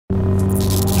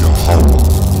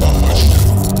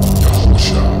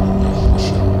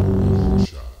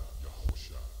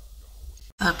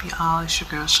up, y'all? It's your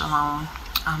girl Shalom.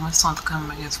 I just want to come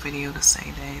make this video to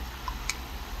say that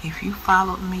if you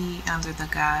followed me under the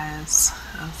guise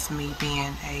of me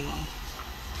being a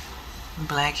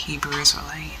black Hebrew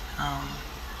Israelite,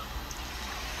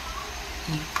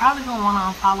 you probably gonna want to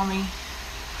unfollow me.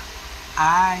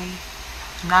 I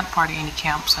am not part of any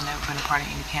camps. I've never been a part of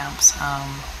any camps.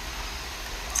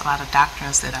 There's a lot of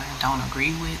doctrines that I don't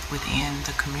agree with within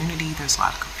the community. There's a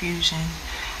lot of confusion.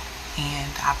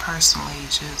 And I personally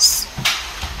just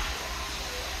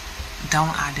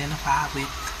don't identify with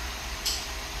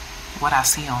what I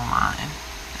see online.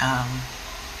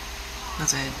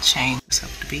 Does it change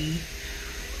itself to be?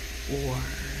 Or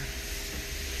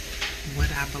what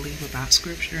I believe about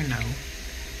scripture? No.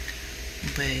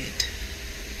 But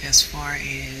as far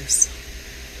as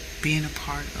being a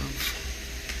part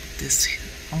of this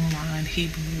online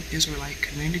Hebrew Israelite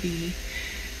community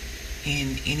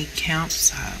in any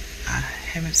camps, I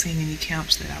haven't seen any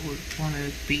camps that I would want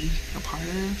to be a part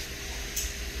of.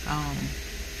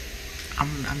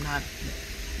 I'm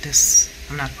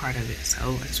not part of it.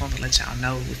 So I just want to let y'all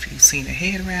know, if you've seen a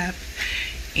head wrap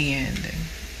and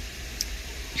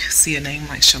you see a name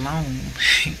like Shalom.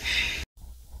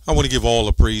 I want to give all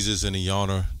the praises and the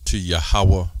honor to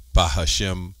Yahweh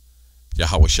Bahashem,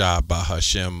 Yahweh Shah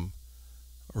Bahashem,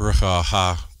 Ruach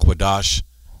HaKodesh,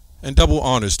 and double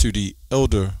honors to the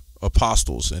elder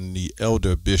apostles and the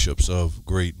elder bishops of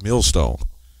Great Millstone.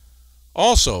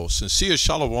 Also, sincere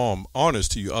shalom honors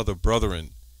to you other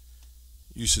brethren,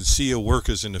 you sincere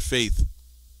workers in the faith,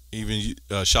 even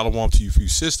shalom to you few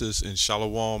sisters, and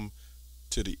shalom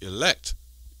to the elect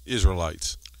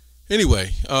Israelites.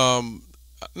 Anyway, I'm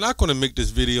not going to make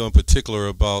this video in particular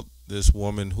about this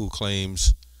woman who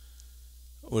claims,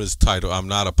 what is the title, I'm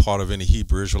not a part of any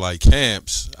Hebrew Israelite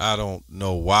camps. I don't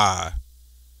know why.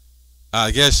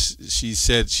 I guess she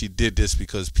said she did this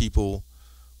because people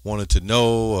wanted to know,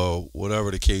 or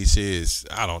whatever the case is.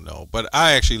 I don't know. But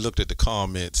I actually looked at the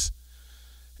comments,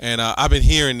 and I've been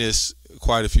hearing this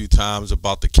quite a few times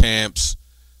about the camps,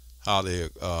 how they're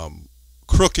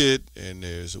crooked and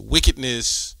there's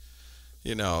wickedness.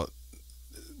 You know,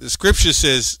 the scripture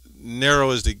says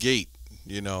narrow is the gate,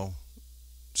 you know.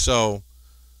 So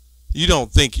you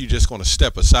don't think you're just going to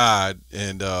step aside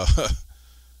and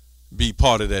be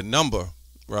part of that number,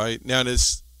 right? Now,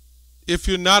 if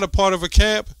you're not a part of a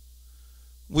camp,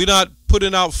 we're not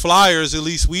putting out flyers. At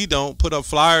least we don't put up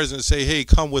flyers and say, hey,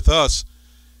 come with us.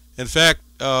 In fact,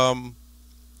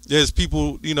 there's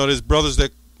people, there's brothers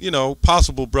that,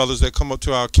 possible brothers that come up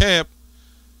to our camp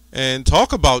and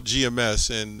talk about GMS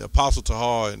and Apostle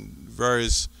Tahar and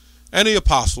any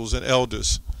apostles and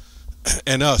elders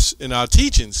and us in our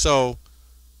teaching. So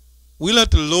we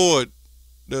let the Lord,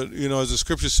 as the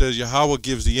scripture says, Yahweh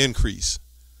gives the increase.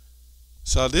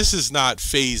 So this is not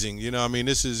phasing,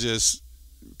 this is just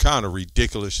kind of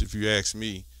ridiculous, if you ask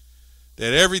me,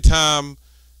 that every time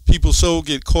people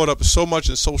get caught up so much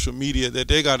in social media that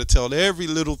they got to tell every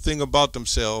little thing about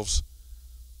themselves,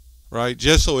 right?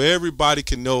 Just so everybody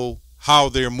can know how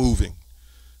they're moving,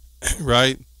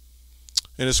 right?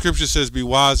 And the scripture says, be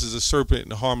wise as a serpent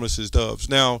and harmless as doves.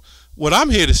 Now, what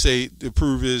I'm here to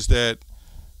prove is that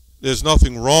there's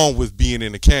nothing wrong with being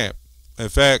in a camp. In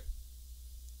fact,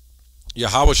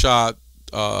 Yahweh Shah,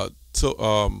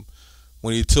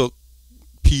 when he took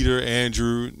Peter,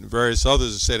 Andrew, and various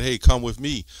others and said, hey, come with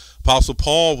me. Apostle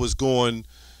Paul was went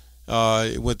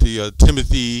to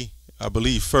Timothy, I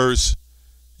believe, first,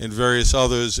 and various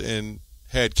others, and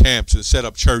had camps and set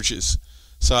up churches.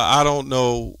 So I don't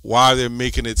know why they're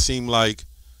making it seem like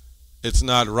it's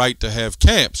not right to have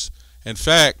camps. In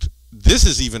fact, this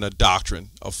is even a doctrine,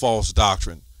 a false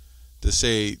doctrine, to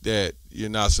say that you're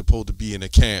not supposed to be in a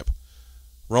camp.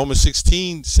 Romans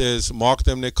 16 says, mark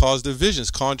them that cause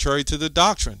divisions, contrary to the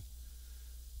doctrine.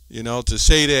 To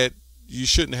say that you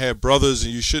shouldn't have brothers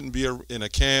and you shouldn't be in a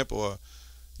camp, or,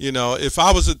 if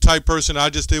I was the type person, I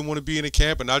just didn't want to be in a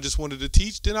camp and I just wanted to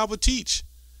teach, then I would teach.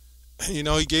 He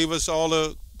gave us all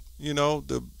the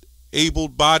able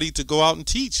body to go out and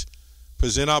teach,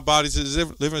 present our bodies as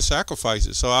living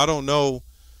sacrifices. So I don't know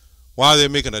why they're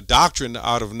making a doctrine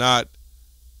out of not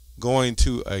going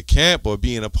to a camp or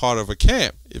being a part of a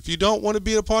camp. If you don't want to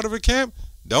be a part of a camp,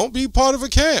 don't be part of a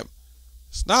camp.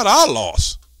 It's not our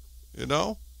loss,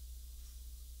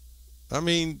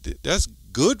 that's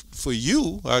good for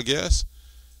you, I guess.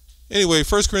 Anyway,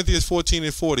 1 Corinthians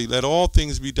 14:40, let all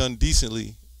things be done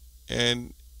decently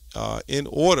and in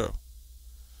order.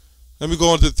 Let me go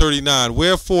on to 39.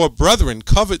 Wherefore, brethren,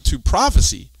 covet to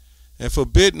prophecy, and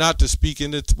forbid not to speak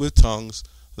with tongues.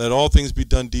 Let all things be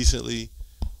done decently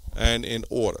and in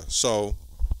order. So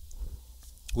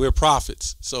we're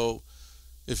prophets. So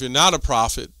If you're not a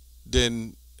prophet,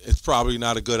 then it's probably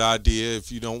not a good idea.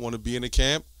 If you don't want to be in a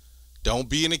camp, don't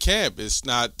be in a camp. It's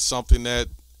not something that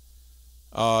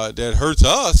that hurts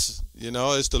us.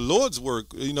 It's the Lord's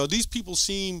work. These people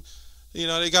seem,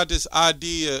 they got this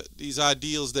idea, these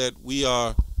ideals that we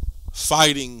are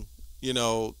fighting,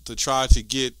 to try to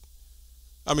get.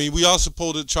 I mean, we are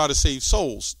supposed to try to save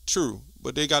souls, true,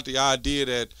 but they got the idea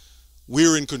that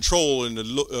we're in control and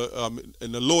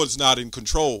the Lord's not in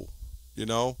control.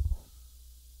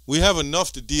 We have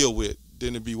enough to deal with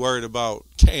than to be worried about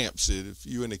camps. If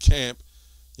you're in a camp,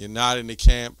 you're not in the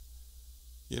camp.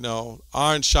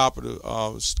 Iron sharper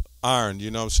iron.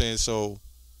 You know what I'm saying? So,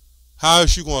 how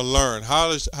is she going to learn?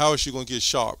 How is she going to get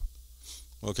sharp?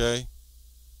 Okay,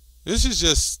 this is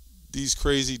just these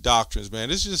crazy doctrines, man.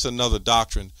 This is just another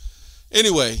doctrine.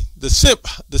 Anyway, the simp,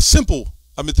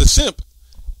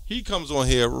 he comes on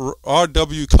here,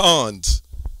 R.W. Cons,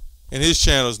 and his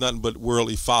channel is nothing but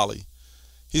worldly folly.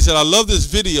 He said, I love this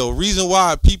video. Reason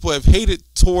why people have hated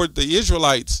toward the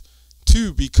Israelites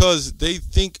too, because they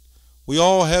think we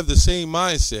all have the same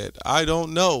mindset. I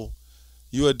don't know.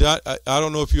 I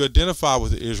don't know if you identify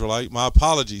with the Israelite. My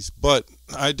apologies, but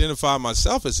I identify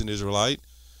myself as an Israelite.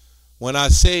 When I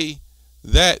say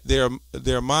that,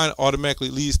 their mind automatically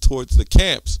leads towards the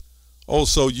camps. Oh,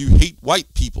 so you hate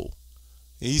white people?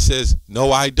 And he says,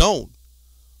 no, I don't.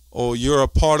 Or you're a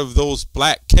part of those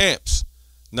black camps?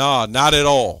 Nah, not at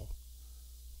all.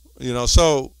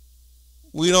 So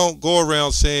we don't go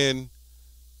around saying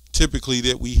typically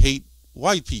that we hate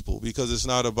white people, because it's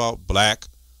not about black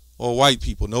or white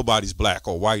people. Nobody's black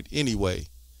or white anyway.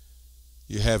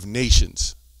 You have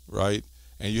nations, right?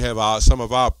 And you have some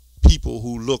of our people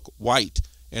who look white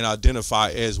and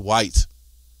identify as white.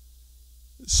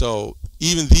 So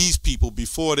even these people,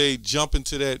 before they jump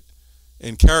into that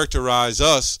and characterize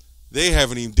us, they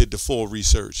haven't even did the full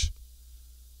research.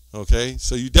 Okay,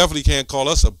 so you definitely can't call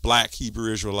us a black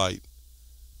Hebrew Israelite.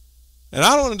 And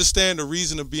I don't understand the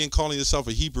reason of calling yourself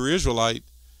a Hebrew Israelite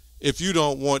if you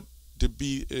don't want to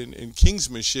be in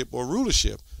kingsmanship or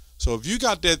rulership. So if you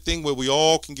got that thing where we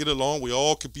all can get along, we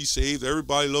all can be saved,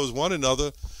 everybody loves one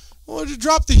another, well, just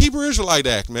drop the Hebrew Israelite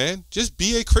Act, man. Just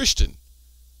be a Christian.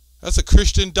 That's a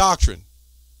Christian doctrine,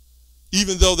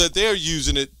 even though that they're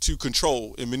using it to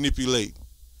control and manipulate.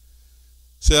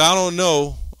 Said, I don't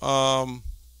know.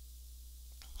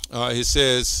 It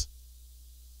says,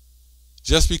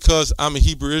 just because I'm a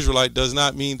Hebrew Israelite does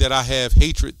not mean that I have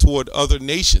hatred toward other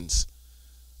nations.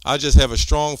 I just have a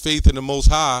strong faith in the Most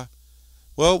High.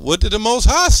 Well, what did the Most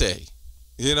High say?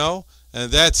 And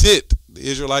that's it. The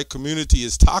Israelite community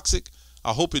is toxic.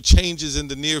 I hope it changes in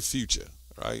the near future,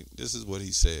 right? This is what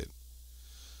he said.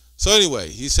 So anyway,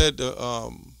 he said,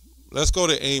 let's go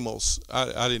to Amos.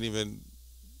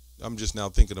 I'm just now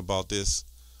thinking about this.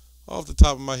 Off the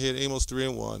top of my head, Amos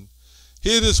 3:1.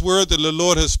 Hear this word that the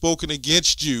Lord has spoken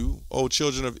against you, O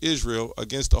children of Israel,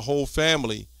 against the whole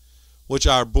family, which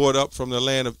I brought up from the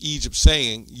land of Egypt,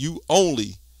 saying, you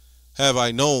only have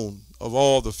I known of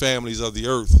all the families of the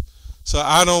earth. So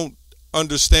I don't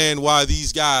understand why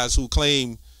these guys who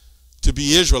claim to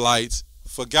be Israelites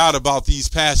forgot about these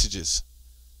passages.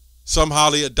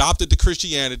 Somehow they adopted the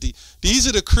Christianity. These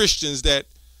are the Christians that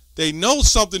they know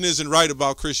something isn't right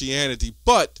about Christianity,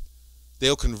 but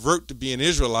they'll convert to be an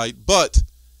Israelite, but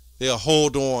they'll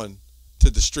hold on to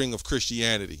the string of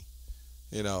Christianity,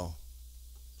 And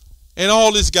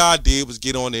all this guy did was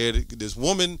get on there. This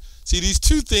woman, see, these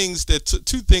two things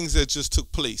that just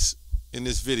took place in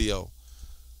this video.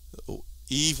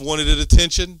 Eve wanted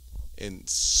attention, and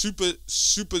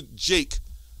Super Jake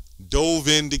dove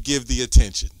in to give the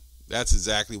attention. That's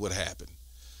exactly what happened.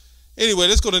 Anyway,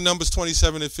 let's go to Numbers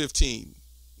 27:15.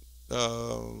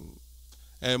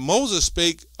 And Moses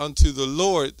spake unto the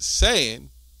Lord, saying,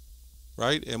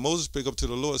 right? And Moses spake up to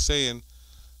the Lord, saying,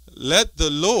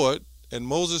 and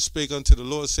Moses spake unto the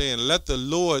Lord, saying, let the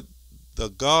Lord, the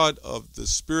God of the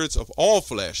spirits of all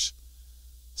flesh,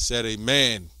 set a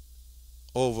man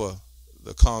over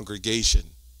the congregation,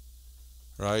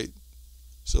 right?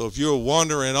 So if you're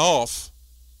wandering off,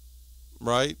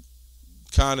 right,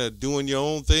 kind of doing your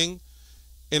own thing,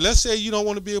 and let's say you don't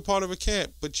want to be a part of a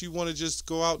camp, but you want to just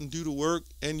go out and do the work,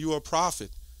 and you're a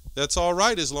prophet, that's all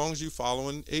right as long as you're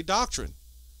following a doctrine.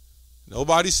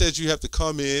 Nobody says you have to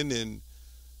come in and,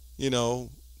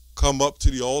 come up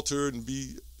to the altar and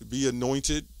be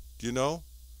anointed,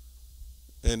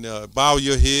 and bow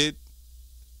your head.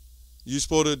 You're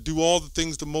supposed to do all the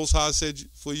things the Most High said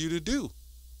for you to do.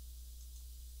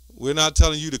 We're not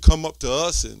telling you to come up to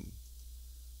us. And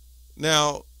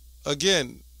now,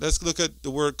 again, let's look at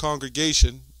the word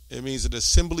congregation. It means an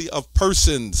assembly of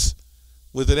persons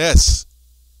with an S.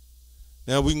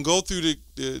 Now we can go through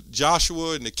the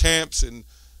Joshua and the camps and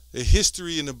the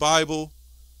history in the Bible,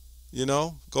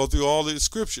 go through all the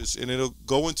scriptures, and it'll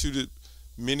go into the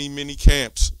many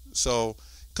camps. So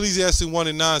Ecclesiastes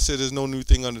 1:9 said there's no new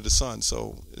thing under the sun,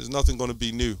 so there's nothing going to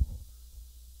be new.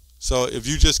 So if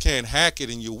you just can't hack it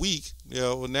and you're weak,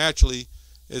 naturally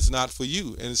it's not for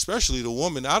you. And especially the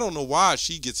woman, I don't know why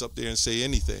she gets up there and say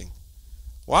anything.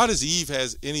 Why does Eve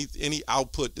has any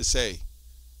output to say?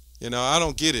 I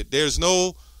don't get it. There's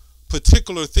no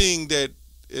particular thing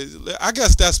I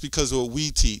guess that's because of what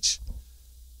we teach.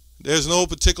 There's no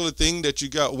particular thing that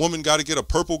a woman got to get a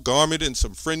purple garment and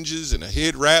some fringes and a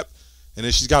head wrap, and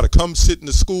then she's got to come sit in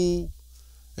the school,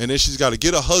 and then she's got to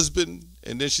get a husband,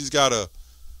 and then she's got to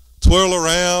twirl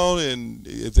around, and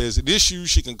if there's an issue,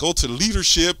 she can go to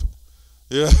leadership.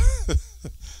 Yeah,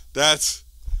 that's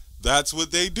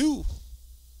what they do.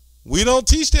 We don't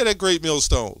teach that at Great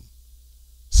Millstone.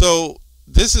 So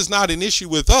this is not an issue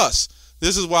with us.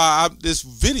 This is why this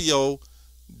video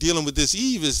dealing with this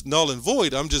Eve is null and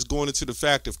void. I'm just going into the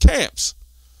fact of camps,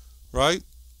 right?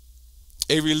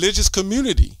 A religious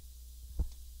community,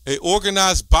 a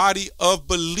organized body of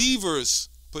believers,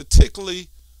 particularly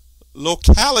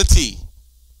locality,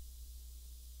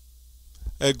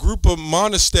 a group of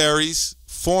monasteries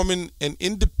forming an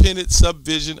independent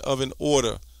subdivision of an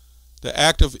order, the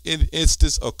act of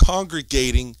instance of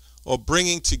congregating or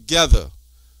bringing together,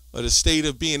 or the state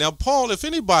of being. Now, Paul, if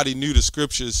anybody knew the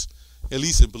scriptures, at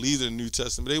least it believed in the New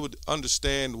Testament, they would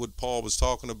understand what Paul was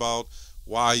talking about,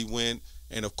 why he went,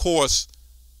 and of course,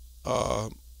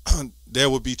 there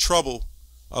would be trouble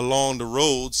along the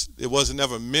roads. It wasn't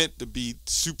ever meant to be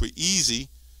super easy.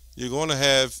 You're going to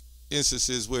have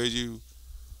instances where you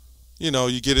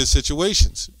get in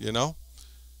situations,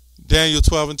 Daniel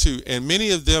 12:2, and many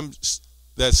of them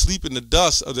that sleep in the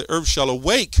dust of the earth shall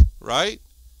awake, right?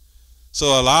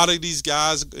 So a lot of these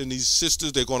guys and these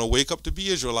sisters, they're going to wake up to be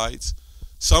Israelites,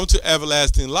 some to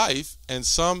everlasting life, and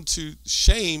some to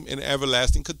shame and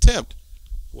everlasting contempt.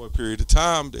 For a period of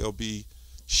time, they'll be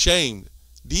shamed.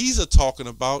 These are talking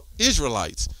about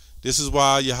Israelites. This is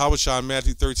why Yahweh in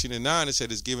Matthew 13:9, it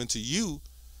said, it's given to you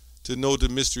to know the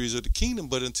mysteries of the kingdom,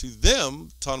 but unto them,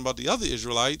 talking about the other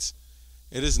Israelites,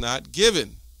 it is not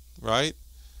given, right?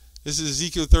 This is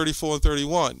Ezekiel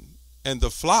 34:31. And the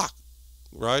flock,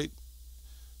 right?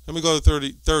 Let me go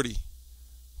to 30.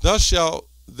 Thus shall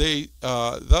they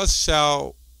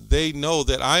know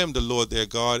that I am the Lord their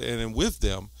God, and am with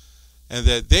them, and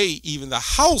that they, even the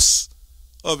house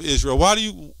of Israel.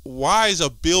 Why is a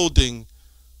building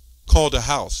called a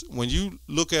house? When you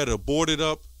look at a boarded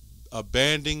up,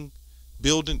 abandoned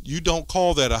building, you don't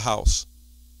call that a house,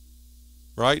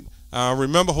 right?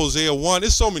 Remember Hosea 1.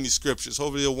 There's so many scriptures.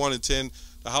 Hosea 1:10.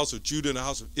 The house of Judah and the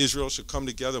house of Israel should come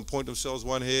together and point themselves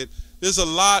one head. There's a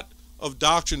lot of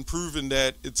doctrine proving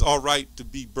that it's all right to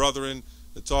be brethren.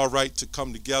 It's all right to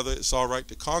come together. It's all right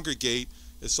to congregate.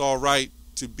 It's all right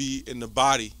to be in the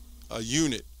body, a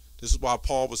unit. This is why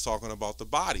Paul was talking about the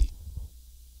body.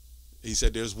 He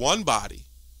said there's one body,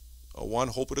 or one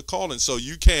hope of the calling. So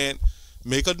you can't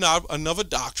make another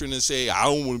doctrine and say, I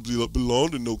don't want to belong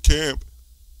to no camp,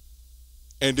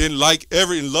 and then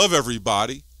love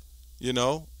everybody,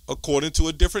 according to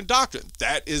a different doctrine.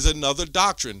 That is another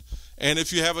doctrine. And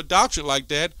if you have a doctrine like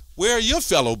that, where are your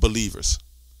fellow believers?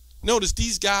 Notice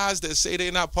these guys that say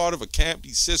they're not part of a camp,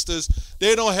 these sisters,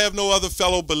 they don't have no other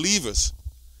fellow believers.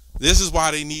 This is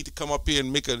why they need to come up here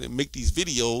and make these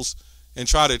videos and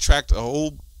try to attract a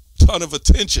whole ton of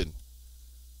attention.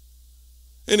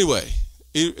 Anyway,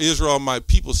 Israel, my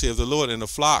people, saith the Lord, and the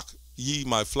flock, ye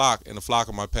my flock, and the flock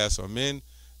of my pasture are men,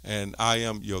 and I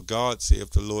am your God, saith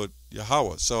the Lord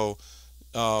Yahweh. So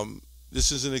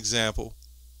this is an example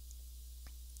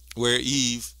where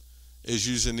Eve is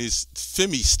using this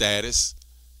Femi status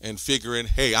and figuring,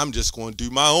 hey, I'm just going to do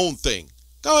my own thing.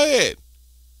 Go ahead.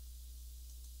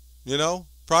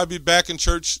 Probably be back in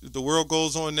church if the world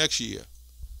goes on next year.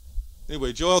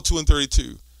 Anyway, Joel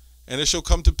 2:32. And it shall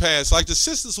come to pass, like the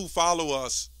sisters who follow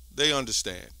us, they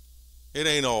understand. It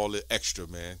ain't all the extra,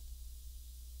 man.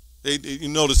 You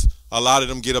notice a lot of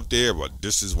them get up there, but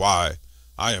this is why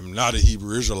I am not a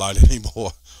Hebrew Israelite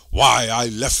anymore. Why I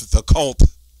left the cult.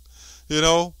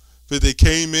 But they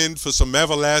came in for some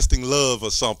everlasting love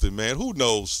or something, man. Who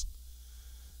knows?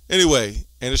 Anyway,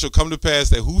 and it shall come to pass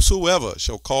that whosoever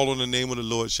shall call on the name of the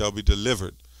Lord shall be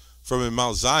delivered. From in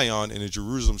Mount Zion and in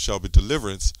Jerusalem shall be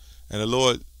deliverance. And the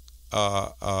Lord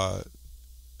have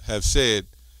said,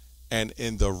 and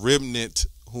in the remnant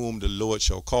whom the Lord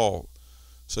shall call.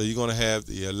 So you're going to have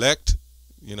the elect,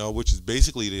 which is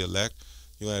basically the elect.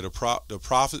 You're going to have the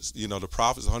prophets, the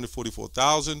prophets,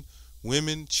 144,000,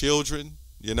 women, children,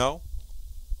 you know.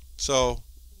 So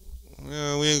we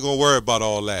ain't gonna worry about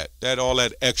all that. All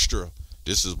that extra.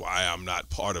 This is why I'm not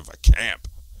part of a camp.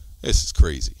 This is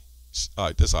crazy. All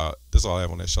right, that's all I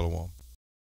have on that. Shalom.